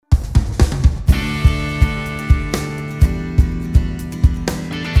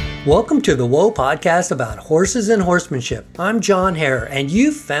Welcome to the Whoa podcast about horses and horsemanship. I'm John Hare, and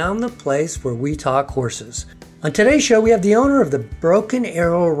you found the place where we talk horses. On today's show, we have the owner of the Broken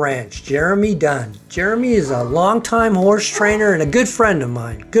Arrow Ranch, Jeremy Dunn. Jeremy is a longtime horse trainer and a good friend of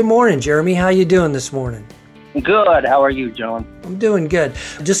mine. Good morning, Jeremy. How you doing this morning? Good. How are you, John? I'm doing good.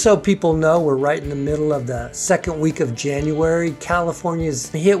 Just so people know, we're right in the middle of the second week of January. California's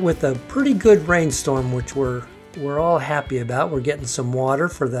hit with a pretty good rainstorm, which we're all happy about. We're getting some water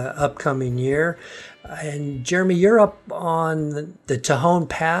for the upcoming year. And Jeremy, you're up on the Tejon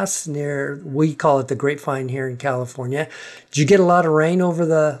Pass near, we call it the Grapevine here in California. Did you get a lot of rain over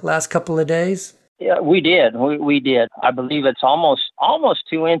the last couple of days? Yeah, we did. We did. I believe it's almost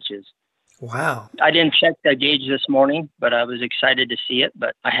 2 inches. Wow. I didn't check the gauge this morning, but I was excited to see it,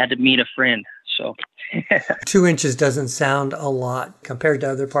 but I had to meet a friend. So 2 inches doesn't sound a lot compared to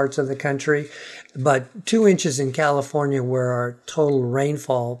other parts of the country, but 2 inches in California, where our total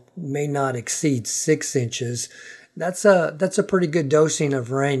rainfall may not exceed 6 inches, that's a pretty good dosing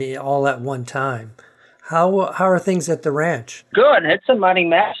of rain all at one time. How are things at the ranch? Good. It's a muddy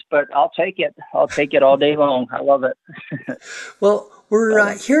mess, but I'll take it. I'll take it all day long. I love it. Well,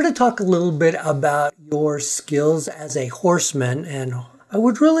 we're here to talk a little bit about your skills as a horseman, and I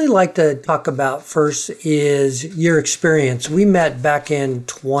would really like to talk about first is your experience. We met back in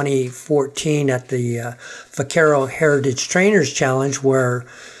 2014 at the Vaquero Heritage Trainers Challenge, where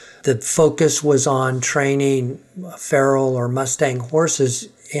the focus was on training feral or Mustang horses,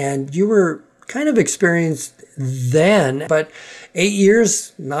 and you were kind of experienced then, but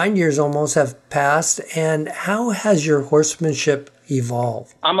 9 years almost have passed. And how has your horsemanship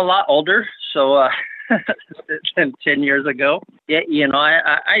evolved? I'm a lot older, so than 10 years ago. Yeah,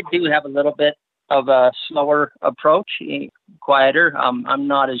 I do have a little bit of a slower approach, quieter. I'm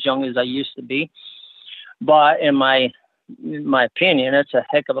not as young as I used to be, but in my opinion, it's a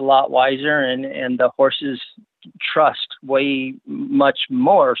heck of a lot wiser, and the horses trust way much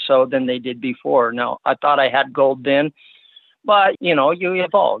more so than they did before. Now, I thought I had gold then, but you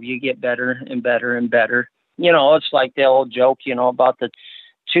evolve, you get better and better and better. It's like the old joke, about the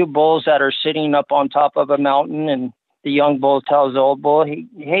two bulls that are sitting up on top of a mountain, and the young bull tells the old bull,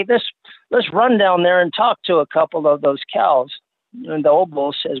 hey, let's run down there and talk to a couple of those cows. And the old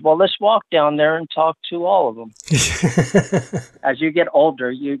bull says, well, let's walk down there and talk to all of them. As you get older,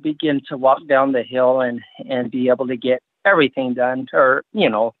 you begin to walk down the hill and be able to get everything done. Or,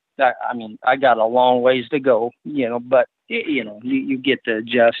 I got a long ways to go, but, you get the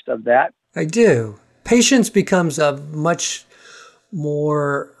gist of that. I do. Patience becomes a much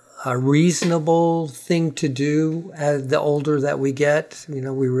more reasonable thing to do as the older that we get.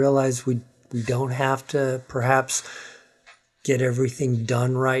 We realize we don't have to perhaps get everything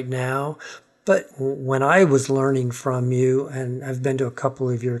done right now. But when I was learning from you, and I've been to a couple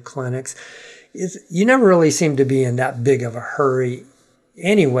of your clinics, you never really seem to be in that big of a hurry.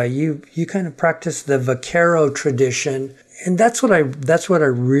 Anyway, you kind of practice the vaquero tradition, and that's what I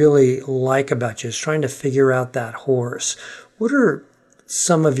really like about you, is trying to figure out that horse. What are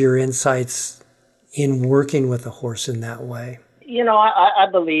some of your insights in working with a horse in that way? I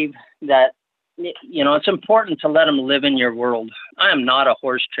believe that it's important to let them live in your world. I am not a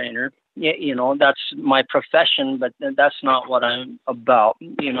horse trainer. That's my profession, but that's not what I'm about.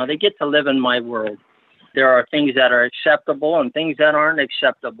 They get to live in my world. There are things that are acceptable and things that aren't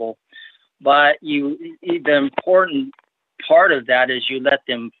acceptable. But the important part of that is you let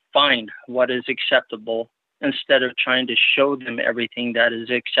them find what is acceptable instead of trying to show them everything that is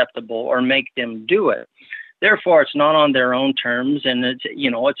acceptable or make them do it. Therefore, it's not on their own terms. And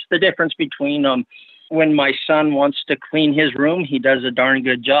it's the difference between when my son wants to clean his room, he does a darn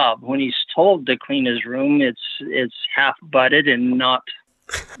good job. When he's told to clean his room, it's half-butted and not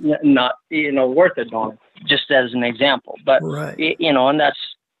worth it on it, just as an example. But, right. And that's,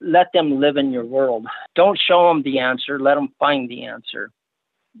 let them live in your world. Don't show them the answer. Let them find the answer.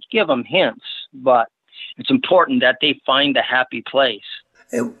 Give them hints, but it's important that they find a happy place.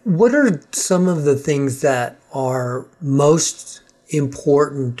 What are some of the things that are most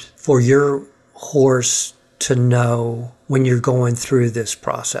important for your horse to know when you're going through this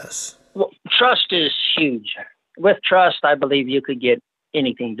process? Well, trust is huge. With trust, I believe you could get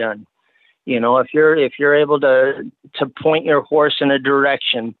anything done. If you're able to point your horse in a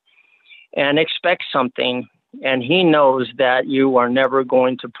direction and expect something, and he knows that you are never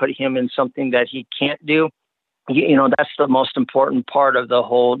going to put him in something that he can't do, that's the most important part of the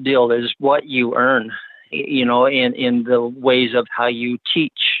whole deal, is what you earn, in the ways of how you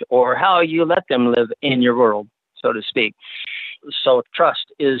teach or how you let them live in your world, so to speak. So trust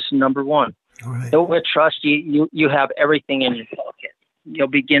is number one. All right. So with trust, you have everything in your pocket. you'll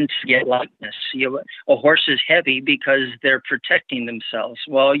begin to get likeness. A horse is heavy because they're protecting themselves.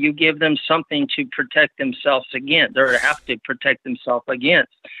 Well, you give them something to protect themselves against, or have to protect themselves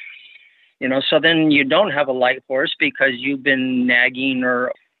against. So then you don't have a light horse because you've been nagging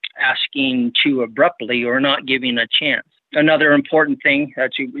or asking too abruptly or not giving a chance. Another important thing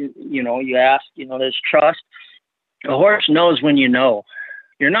that you ask, there's trust. A horse knows when you know.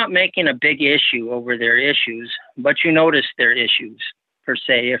 You're not making a big issue over their issues, but you notice their issues, per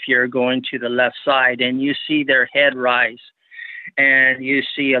se. If you're going to the left side and you see their head rise and you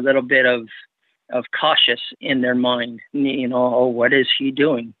see a little bit of cautious in their mind, oh, what is he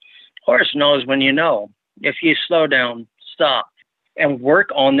doing? Horse knows when you know. If you slow down, stop, and work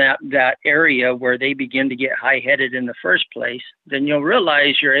on that area where they begin to get high-headed in the first place, then you'll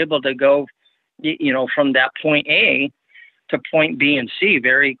realize you're able to go, from that point A to point B and C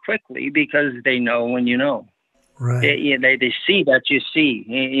very quickly because they know when you know. Right. They see that you see.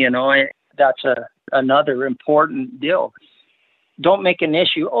 That's another important deal. Don't make an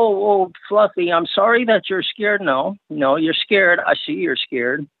issue. Oh, Fluffy, I'm sorry that you're scared. No, you're scared. I see you're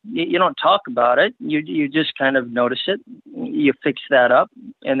scared. You don't talk about it. You just kind of notice it. You fix that up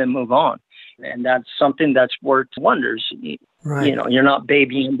and then move on. And that's something that's worked wonders. Right. You're not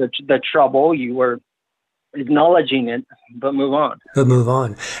babying the trouble. You were acknowledging it, but move on.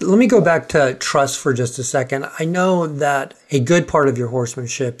 Let me go back to trust for just a second. I know that a good part of your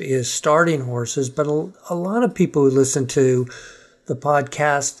horsemanship is starting horses, but a lot of people who listen to the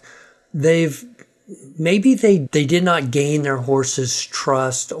podcast, they did not gain their horse's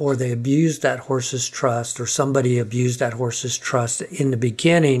trust, or they abused that horse's trust, or somebody abused that horse's trust in the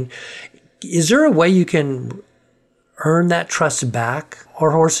beginning. Is there a way you can earn that trust back?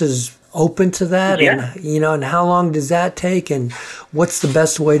 Are horses open to that? Yeah. And how long does that take? And what's the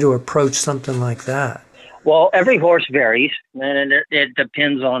best way to approach something like that? Well, every horse varies, and it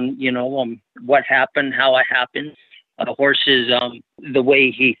depends on, what happened, how it happened. A horse is the way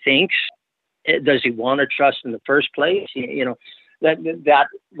he thinks. Does he want to trust in the first place? That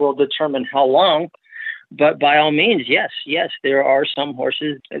will determine how long. But by all means, yes, there are some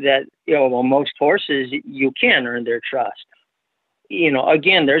horses that, most horses, you can earn their trust.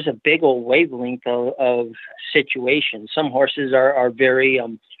 Again, there's a big old wavelength of situations. Some horses are very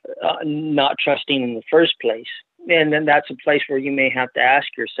not trusting in the first place. And then that's a place where you may have to ask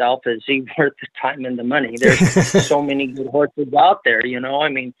yourself, is he worth the time and the money? There's so many good horses out there,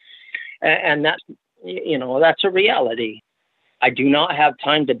 and that's, that's a reality. I do not have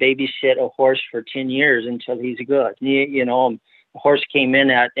time to babysit a horse for 10 years until he's good. A horse came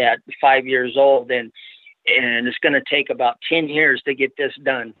in at 5 years old, and it's going to take about 10 years to get this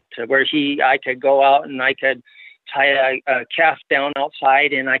done, to where I could go out and I could tie a calf down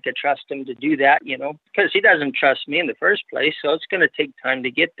outside and I could trust him to do that, because he doesn't trust me in the first place. So it's going to take time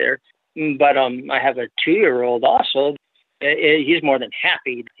to get there. But I have a 2-year-old also. He's more than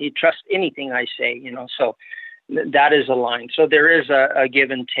happy. He trusts anything I say, so that is a line. So there is a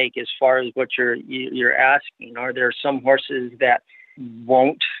give and take as far as what you're asking. Are there some horses that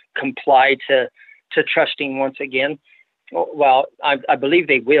won't comply to trusting once again? Well, I believe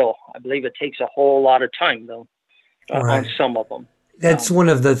they will. I believe it takes a whole lot of time, though, on some of them. That's one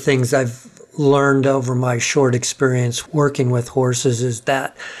of the things I've learned over my short experience working with horses, is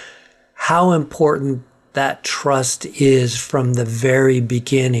that how important that trust is from the very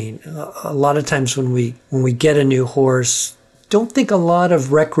beginning. A lot of times when we get a new horse, don't think a lot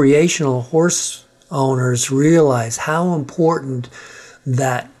of recreational horse owners realize how important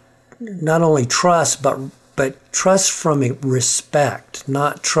that not only trust, but trust from respect,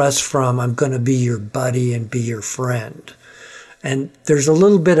 not trust from I'm going to be your buddy and be your friend. And there's a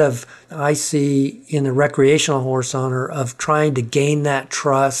little bit of, I see in the recreational horse owner, of trying to gain that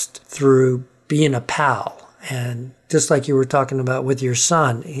trust through being a pal. And just like you were talking about with your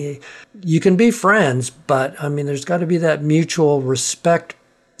son, you can be friends, but there's got to be that mutual respect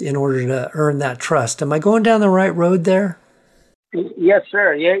in order to earn that trust. Am I going down the right road there? Yes,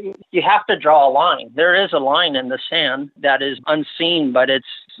 sir. You have to draw a line. There is a line in the sand that is unseen, but it's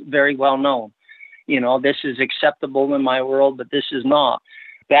very well known. This is acceptable in my world, but this is not.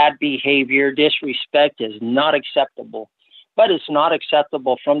 Bad behavior, disrespect is not acceptable. But it's not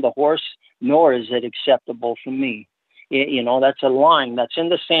acceptable from the horse, nor is it acceptable from me. That's a line that's in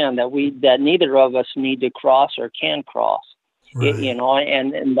the sand that neither of us need to cross or can cross. Right.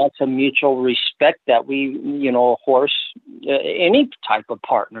 And that's a mutual respect that we, a horse, any type of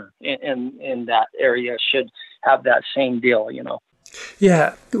partner in that area should have that same deal,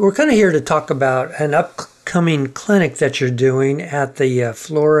 Yeah, we're kind of here to talk about an upcoming clinic that you're doing at the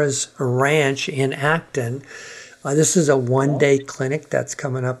Flores Ranch in Acton. This is a one-day clinic that's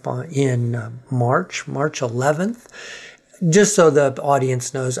coming up in March 11th. Just so the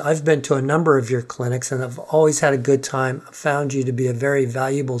audience knows, I've been to a number of your clinics and I've always had a good time. I found you to be a very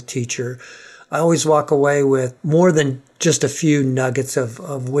valuable teacher. I always walk away with more than just a few nuggets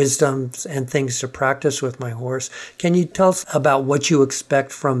of wisdom and things to practice with my horse. Can you tell us about what you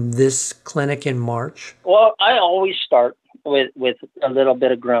expect from this clinic in March? Well, I always start with a little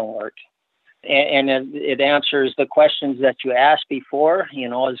bit of groundwork. And it answers the questions that you asked before,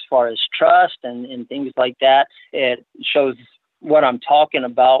 as far as trust and things like that. It shows what I'm talking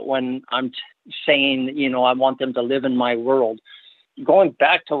about when I'm saying, I want them to live in my world. Going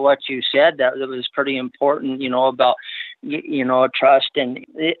back to what you said, that was pretty important, about, trust and,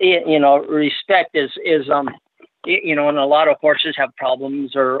 respect is and a lot of horses have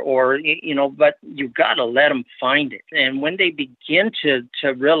problems but you've got to let them find it. And when they begin to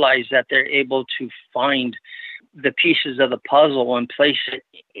realize that they're able to find the pieces of the puzzle and place it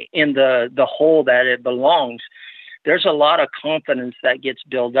in the hole that it belongs, there's a lot of confidence that gets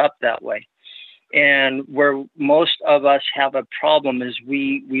built up that way. And where most of us have a problem is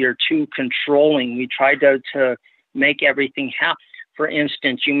we are too controlling. We try to make everything happen. For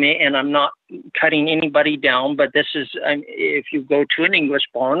instance, you may, and I'm not cutting anybody down, but this is, if you go to an English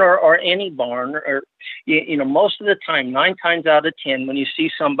barn or any barn, or, most of the time, 9 times out of 10, when you see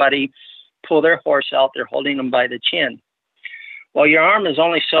somebody pull their horse out, they're holding them by the chin. Well, your arm is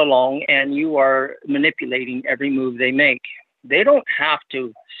only so long and you are manipulating every move they make. They don't have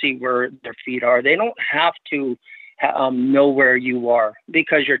to see where their feet are. They don't have to know where you are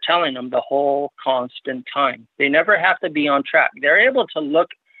because you're telling them the whole constant time. They never have to be on track. They're able to look,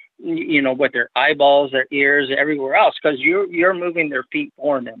 with their eyeballs, their ears, everywhere else because you're moving their feet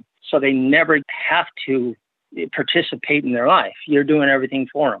for them. So they never have to participate in their life. You're doing everything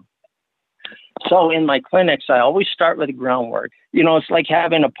for them. So in my clinics, I always start with groundwork. It's like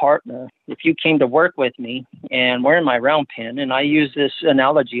having a partner. If you came to work with me and we're in my round pen, and I use this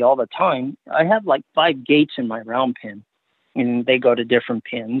analogy all the time, I have like 5 gates in my round pen, and they go to different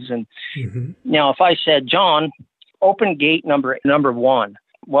pins. And Now if I said, John, open gate number 1,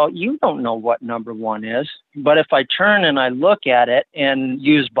 well, you don't know what number 1 is. But if I turn and I look at it and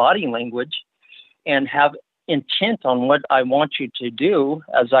use body language and have intent on what I want you to do,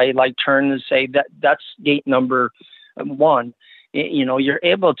 as I turn and say that's gate number 1, you're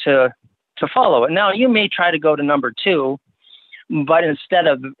able to follow it. Now you may try to go to number 2, but instead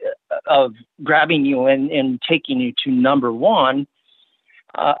of grabbing you and taking you to number 1,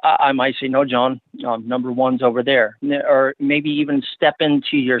 I might say, no, John, number 1's over there, or maybe even step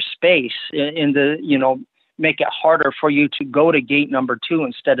into your space make it harder for you to go to gate number 2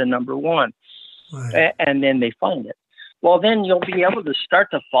 instead of number 1. Right. And then they find it. Well, then you'll be able to start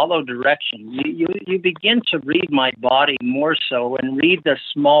to follow direction. You begin to read my body more so and read the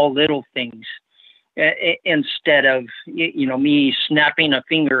small little things instead of, me snapping a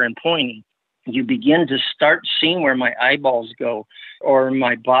finger and pointing. You begin to start seeing where my eyeballs go or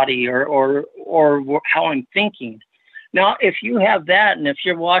my body or how I'm thinking. Now, if you have that and if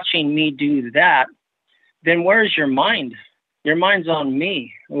you're watching me do that, then where's your mind? Your mind's on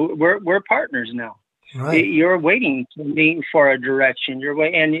me. We're partners now. Right. You're waiting for me for a direction.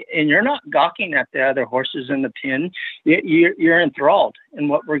 And you're not gawking at the other horses in the pen. You're enthralled in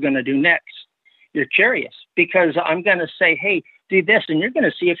what we're going to do next. You're curious because I'm going to say, hey, do this, and you're going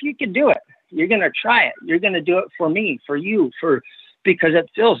to see if you can do it. You're going to try it. You're going to do it for me, for you, because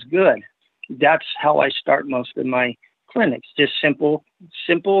it feels good. That's how I start most of my clinics. Just simple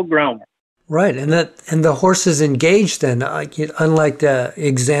groundwork. Right, and the horse is engaged then, unlike the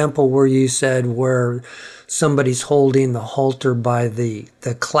example where you said where somebody's holding the halter by the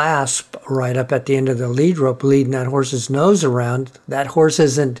clasp right up at the end of the lead rope, leading that horse's nose around. That horse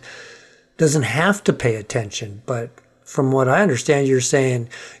doesn't have to pay attention, but from what I understand, you're saying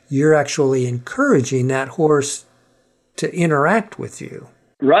you're actually encouraging that horse to interact with you.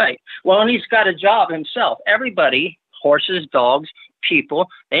 Right. Well, and he's got a job himself. Everybody, horses, dogs, people,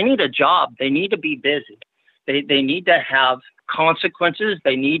 they need a job. They need to be busy. They need to have consequences.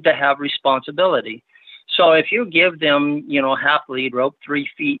 They need to have responsibility. So if you give them, half lead rope, 3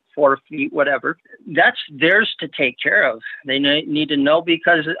 feet, 4 feet, whatever, that's theirs to take care of. They need to know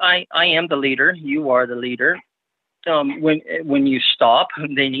because I am the leader. You are the leader. When you stop,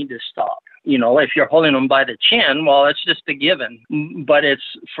 they need to stop. If you're holding them by the chin, well, it's just a given, but it's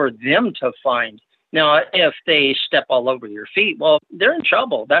for them to find. Now, if they step all over your feet, well, they're in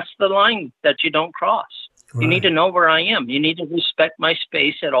trouble. That's the line that you don't cross. Right. You need to know where I am. You need to respect my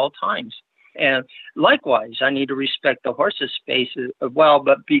space at all times. And likewise, I need to respect the horse's space as well,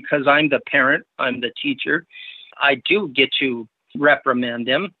 but because I'm the parent, I'm the teacher, I do get to reprimand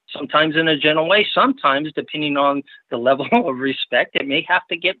them, sometimes in a gentle way, sometimes depending on the level of respect, it may have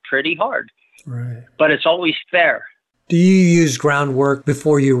to get pretty hard. Right. But it's always fair. Do you use groundwork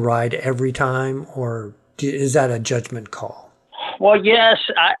before you ride every time, or is that a judgment call? Well, yes,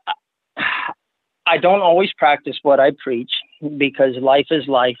 I don't always practice what I preach because life is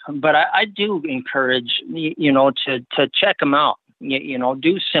life, but I do encourage, to check them out.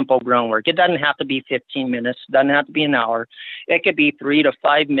 Do simple groundwork. It doesn't have to be 15 minutes. It doesn't have to be an hour. It could be 3 to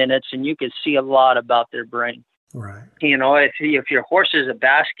 5 minutes, and you could see a lot about their brain. Right. If your horse is a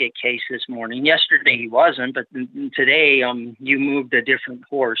basket case this morning, yesterday he wasn't, but today you moved a different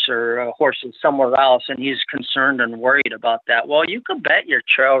horse, or a horse is somewhere else, and he's concerned and worried about that. Well, you can bet your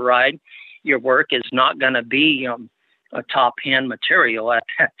trail ride, your work is not going to be a top hand material at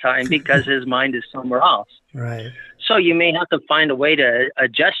that time because his mind is somewhere else. Right. So you may have to find a way to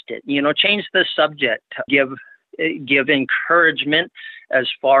adjust it, change the subject, give encouragement as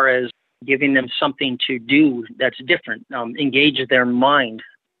far as giving them something to do that's different, engage their mind.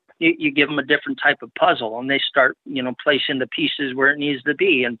 You give them a different type of puzzle, and they start, placing the pieces where it needs to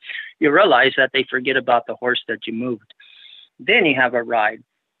be. And you realize that they forget about the horse that you moved. Then you have a ride.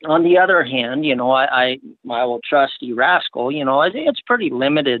 On the other hand, my old trusty Rascal, it's pretty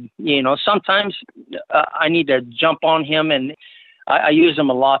limited. Sometimes I need to jump on him, and I use him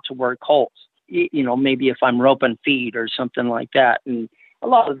a lot to work holes. Maybe if I'm roping feed or something like that. And a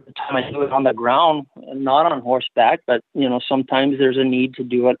lot of the time I do it on the ground, not on horseback, but, sometimes there's a need to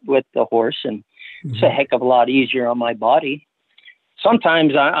do it with the horse, and it's a heck of a lot easier on my body.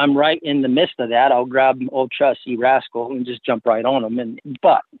 Sometimes I'm right in the midst of that. I'll grab old trusty Rascal and just jump right on him.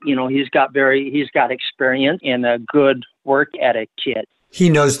 But he's got experience and a good work etiquette. He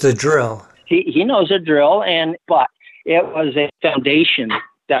knows the drill. He knows the drill, but it was a foundation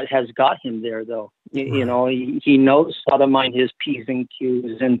that has got him there, though. Right. He knows how to mind his P's and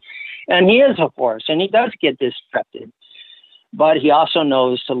Q's, and he is a horse, and he does get distracted. But he also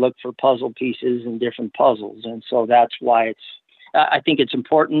knows to look for puzzle pieces and different puzzles, and so that's why I think it's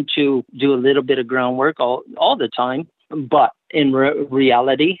important to do a little bit of groundwork all the time, but in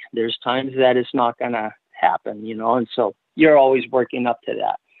reality, there's times that it's not going to happen, and so you're always working up to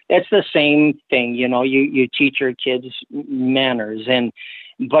that. It's the same thing, you teach your kids manners,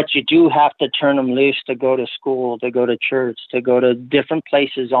 but you do have to turn them loose to go to school, to go to church, to go to different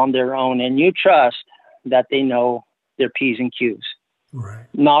places on their own, and you trust that they know their P's and Q's. Right.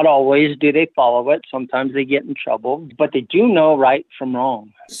 Not always do they follow it. Sometimes they get in trouble, but they do know right from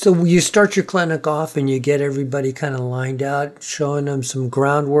wrong. So you start your clinic off and you get everybody kind of lined out, showing them some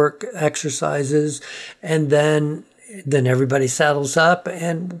groundwork exercises, and then everybody saddles up.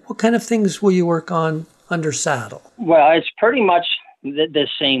 And what kind of things will you work on under saddle? Well, it's pretty much the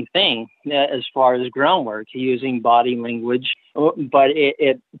same thing as far as groundwork, using body language, but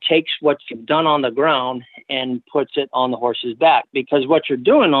it takes what you've done on the ground and puts it on the horse's back, because what you're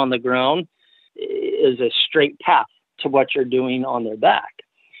doing on the ground is a straight path to what you're doing on their back.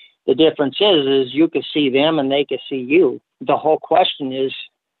 The difference is you can see them and they can see you. The whole question is,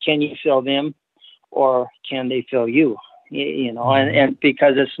 can you feel them or can they feel you? And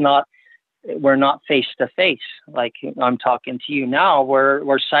because we're not face to face. Like I'm talking to you now,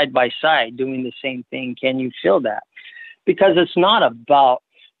 we're side by side doing the same thing. Can you feel that? Because it's not about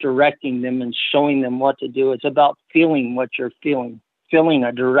directing them and showing them what to do. It's about feeling what you're feeling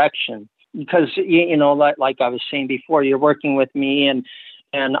a direction. Because, like I was saying before, you're working with me and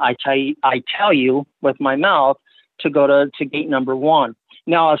I tell you with my mouth to go to gate number 1.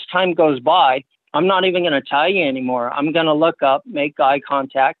 Now, as time goes by, I'm not even going to tell you anymore. I'm going to look up, make eye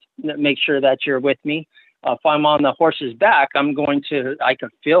contact, make sure that you're with me. If I'm on the horse's back, I can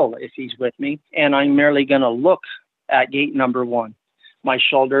feel if he's with me, and I'm merely going to look at gate number 1. My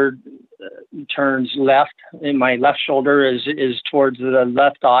shoulder turns left, and my left shoulder is towards the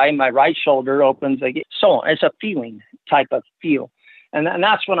left eye. My right shoulder opens again. So on. It's a feeling type of feel. And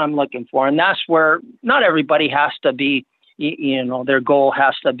that's what I'm looking for. And that's where not everybody has to be, their goal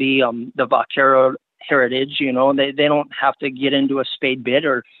has to be the vaquero heritage. They don't have to get into a spade bit,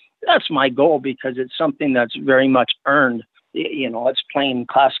 or that's my goal, because it's something that's very much earned. It's playing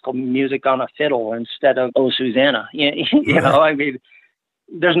classical music on a fiddle instead of Oh Susanna. I mean,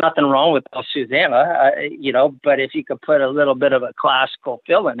 there's nothing wrong with Oh Susanna, but if you could put a little bit of a classical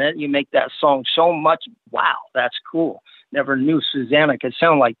feel in it, you make that song so much, wow, that's cool. Never knew Susanna could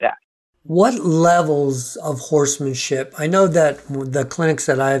sound like that. What levels of horsemanship? I know that the clinics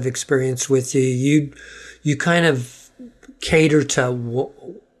that I've experienced with you, you kind of cater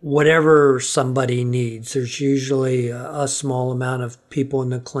to whatever somebody needs. There's usually a small amount of people in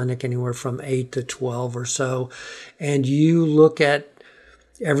the clinic, anywhere from 8 to 12 or so. And you look at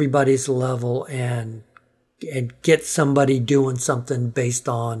everybody's level and get somebody doing something based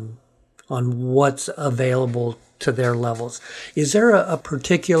on what's available to their levels. Is there a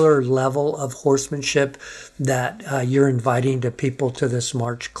particular level of horsemanship that you're inviting to people to this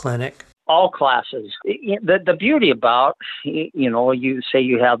March clinic? All classes. The beauty about, you say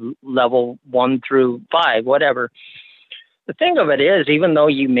you have level 1 through 5, whatever. The thing of it is, even though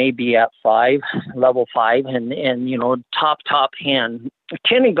you may be at level 5 and top hand,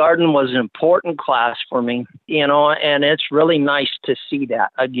 kindergarten was an important class for me, and it's really nice to see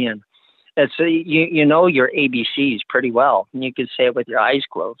that again. It's you know your ABCs pretty well, and you can say it with your eyes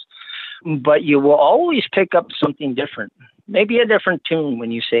closed, but you will always pick up something different. Maybe a different tune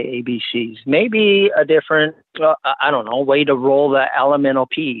when you say ABCs. Maybe a different, way to roll the elemental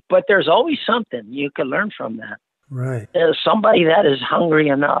P. But there's always something you can learn from that. Right. Somebody that is hungry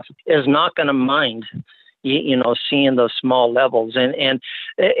enough is not going to mind, seeing those small levels. And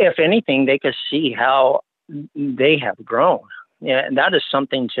if anything, they could see how they have grown. Yeah, and that is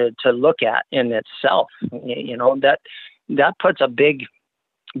something to look at in itself. That puts a big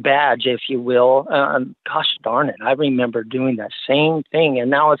badge, if you will. Gosh darn it, I remember doing that same thing, and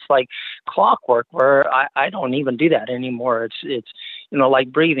now it's like clockwork where I don't even do that anymore. It's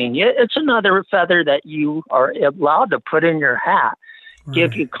like breathing. It's another feather that you are allowed to put in your hat, right.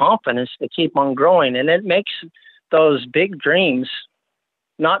 Give you confidence to keep on growing, and it makes those big dreams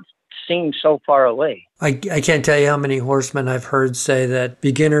not seem so far away. I can't tell you how many horsemen I've heard say that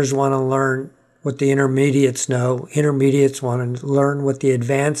beginners want to learn what the intermediates know. Intermediates want to learn what the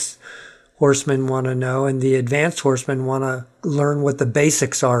advanced horsemen want to know, and the advanced horsemen want to learn what the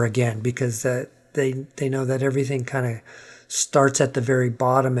basics are again, because they know that everything kind of starts at the very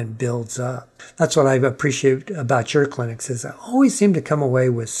bottom and builds up. That's what I appreciate about your clinics, is I always seem to come away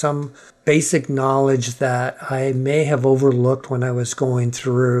with some basic knowledge that I may have overlooked when I was going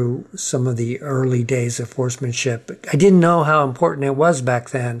through some of the early days of horsemanship. I didn't know how important it was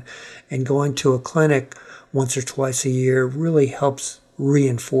back then, and going to a clinic once or twice a year really helps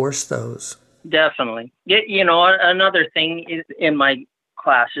reinforce those. Definitely. Another thing is in my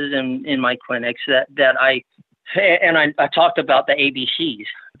classes and in my clinics that I talked about the ABCs,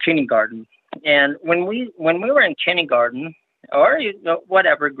 kindergarten. And when we were in kindergarten, or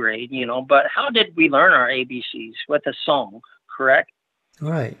whatever grade, but how did we learn our ABCs? With a song, correct?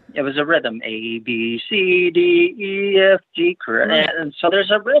 Right. It was a rhythm. A, B, C, D, E, F, G, correct? Right. And so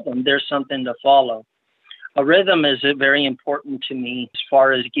there's a rhythm. There's something to follow. A rhythm is very important to me as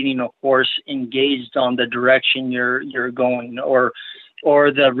far as getting a horse engaged on the direction you're going, or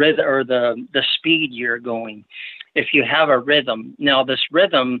the rhythm, or the speed you're going. If you have a rhythm, now this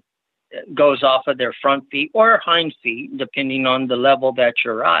rhythm goes off of their front feet or hind feet, depending on the level that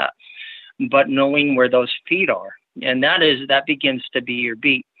you're at, but knowing where those feet are. And that begins to be your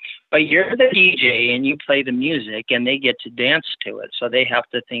beat. But you're the DJ and you play the music, and they get to dance to it. So they have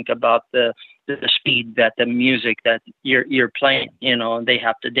to think about the speed that the music that you're playing, and they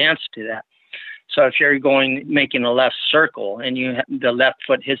have to dance to that. So if you're making a left circle and the left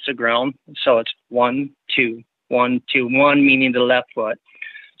foot hits the ground, so it's 1, 2, 1, 2, 1, meaning the left foot.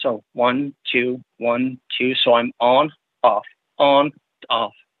 So 1, 2, 1, 2. So I'm on, off, 1,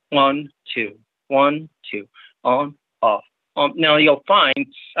 2, 1, 2, on, off. Now you'll find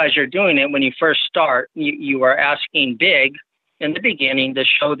as you're doing it, when you first start, you are asking big in the beginning to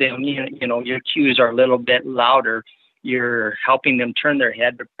show them, your cues are a little bit louder. You're helping them turn their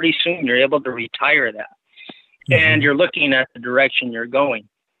head, but pretty soon you're able to retire that. Mm-hmm. And you're looking at the direction you're going.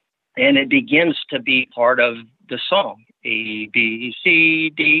 And it begins to be part of the song. A, B,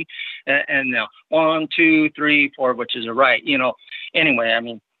 C, D, and now 1, 2, 3, 4, which is a right, Anyway, I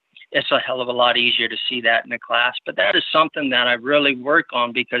mean, it's a hell of a lot easier to see that in the class, but that is something that I really work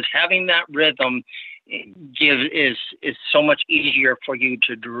on, because having that rhythm is so much easier for you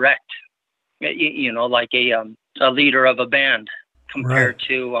to direct, like a leader of a band compared right.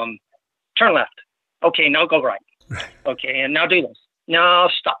 to turn left. Okay, now go right. Okay, and now do this. Now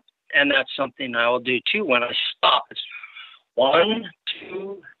stop. And that's something I will do too when I stop. It's 1,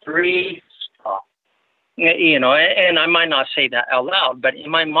 2, 3, stop. And I might not say that out loud, but in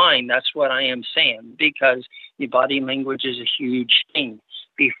my mind, that's what I am saying, because your body language is a huge thing.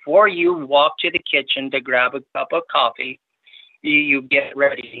 Before you walk to the kitchen to grab a cup of coffee, you get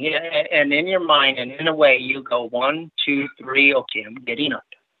ready. And in your mind and in a way, you go 1, 2, 3, okay, I'm getting up.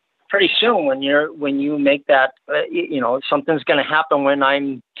 Pretty soon when you make that, something's going to happen when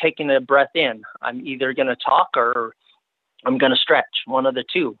I'm taking a breath in. I'm either going to talk or I'm going to stretch, one of the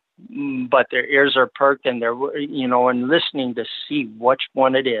two. But their ears are perked and they're, and listening to see which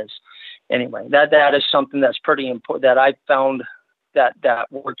one it is. Anyway, that is something that's pretty important that I found that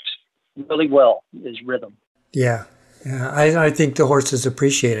works really well is rhythm. Yeah. I think the horses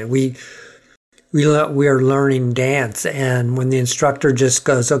appreciate it. We are learning dance, and when the instructor just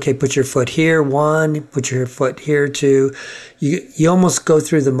goes, okay, put your foot here, 1, put your foot here, 2, you almost go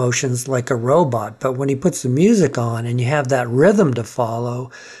through the motions like a robot. But when he puts the music on and you have that rhythm to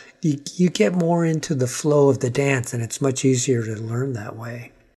follow, you get more into the flow of the dance, and it's much easier to learn that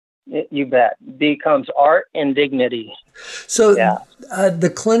way. You bet. Becomes art and dignity. So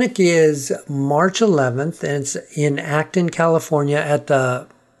the clinic is March 11th, and it's in Acton, California at the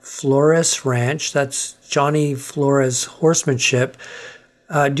Flores Ranch. That's Johnny Flores Horsemanship.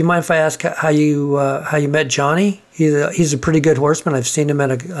 Do you mind if I ask how you met Johnny? He's a pretty good horseman. I've seen him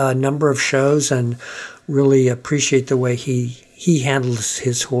at a number of shows and really appreciate the way he handles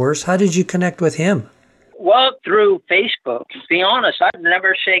his horse. How did you connect with him? Well, through Facebook. To be honest, I've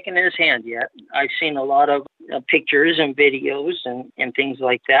never shaken his hand yet. I've seen a lot of pictures and videos and things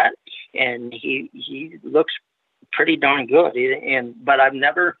like that, and he looks pretty darn good. But I've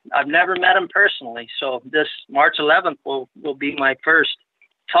never met him personally. So this March 11th will be my first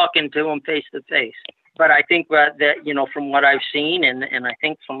talking to him face to face. But I think that from what I've seen and I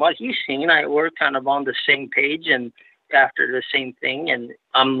think from what he's seen, we're kind of on the same page and after the same thing, and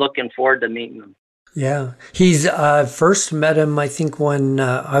I'm looking forward to meeting him. Yeah. He's first met him, I think, when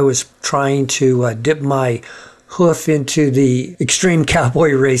I was trying to dip my hoof into the extreme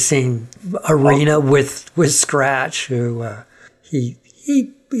cowboy racing arena with Scratch, who he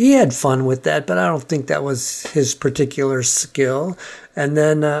had fun with that, but I don't think that was his particular skill. And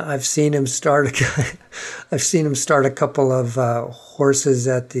then I've seen him start a couple of horses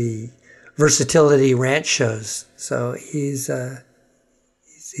at the Versatility Ranch shows. So he's done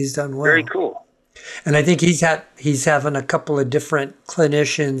well. Very cool. And I think he's having a couple of different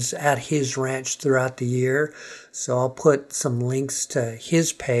clinicians at his ranch throughout the year. So I'll put some links to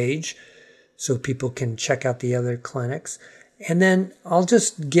his page so people can check out the other clinics. And then I'll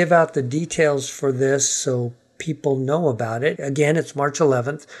just give out the details for this so people know about it. Again, it's March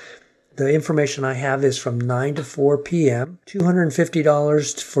 11th. The information I have is from 9 to 4 p.m.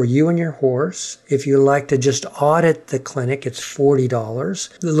 $250 for you and your horse. If you like to just audit the clinic, it's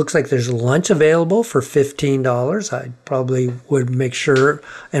 $40. It looks like there's lunch available for $15. I probably would make sure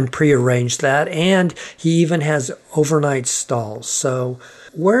and prearrange that. And he even has overnight stalls. So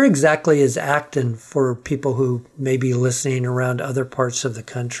where exactly is Acton for people who may be listening around other parts of the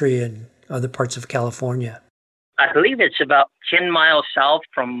country and other parts of California? I believe it's about 10 miles south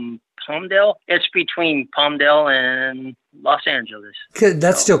from Palmdale. It's between Palmdale and Los Angeles.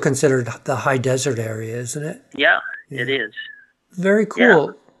 That's still considered the high desert area, isn't it? Yeah. It is. Very cool.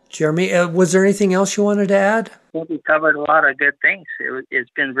 Yeah. Jeremy, was there anything else you wanted to add? I think we covered a lot of good things.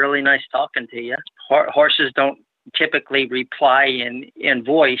 It's been really nice talking to you. Horses don't typically reply in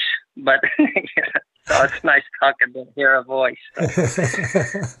voice, but so it's nice talking to hear a voice.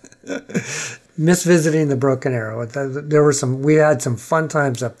 Miss visiting the Broken Arrow. We had some fun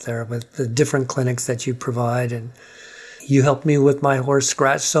times up there with the different clinics that you provide, and you helped me with my horse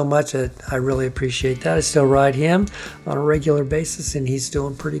Scratch so much that I really appreciate that. I still ride him on a regular basis, and he's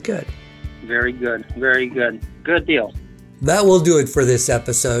doing pretty good. Very good. Very good. Good deal. That will do it for this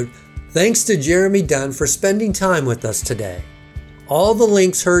episode. Thanks to Jeremy Dunn for spending time with us today. All the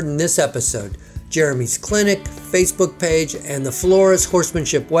links heard in this episode, Jeremy's clinic, Facebook page, and the Flores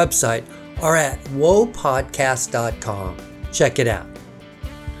Horsemanship website are at whoapodcast.com. Check it out.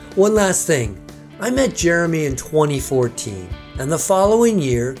 One last thing. I met Jeremy in 2014, and the following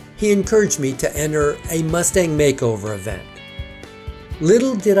year, he encouraged me to enter a Mustang makeover event.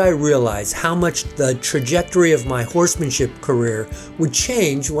 Little did I realize how much the trajectory of my horsemanship career would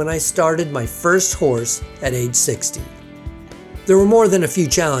change when I started my first horse at age 60. There were more than a few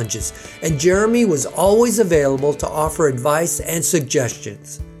challenges, and Jeremy was always available to offer advice and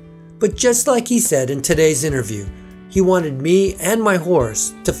suggestions. But just like he said in today's interview, he wanted me and my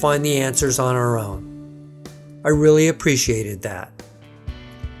horse to find the answers on our own. I really appreciated that.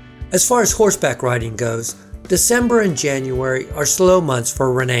 As far as horseback riding goes, December and January are slow months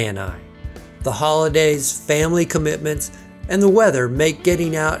for Renee and I. The holidays, family commitments, and the weather make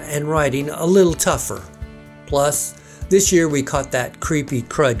getting out and riding a little tougher. Plus, this year we caught that creepy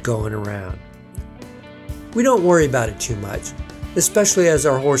crud going around. We don't worry about it too much, especially as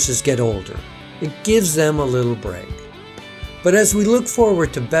our horses get older. It gives them a little break. But as we look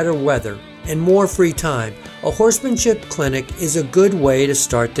forward to better weather and more free time, a horsemanship clinic is a good way to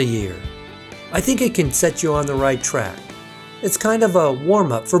start the year. I think it can set you on the right track. It's kind of a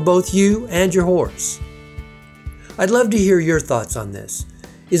warm-up for both you and your horse. I'd love to hear your thoughts on this.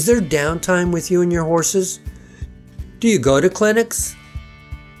 Is there downtime with you and your horses? Do you go to clinics?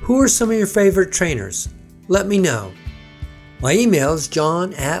 Who are some of your favorite trainers? Let me know. My email is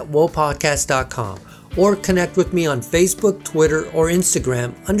john@whoapodcast.com, or connect with me on Facebook, Twitter, or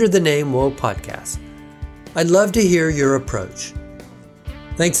Instagram under the name Whoa Podcast. I'd love to hear your approach.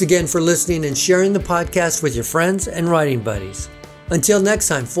 Thanks again for listening and sharing the podcast with your friends and riding buddies. Until next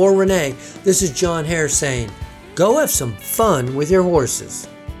time, for Renee, this is John Hare saying, go have some fun with your horses.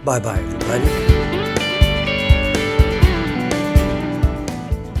 Bye-bye, everybody.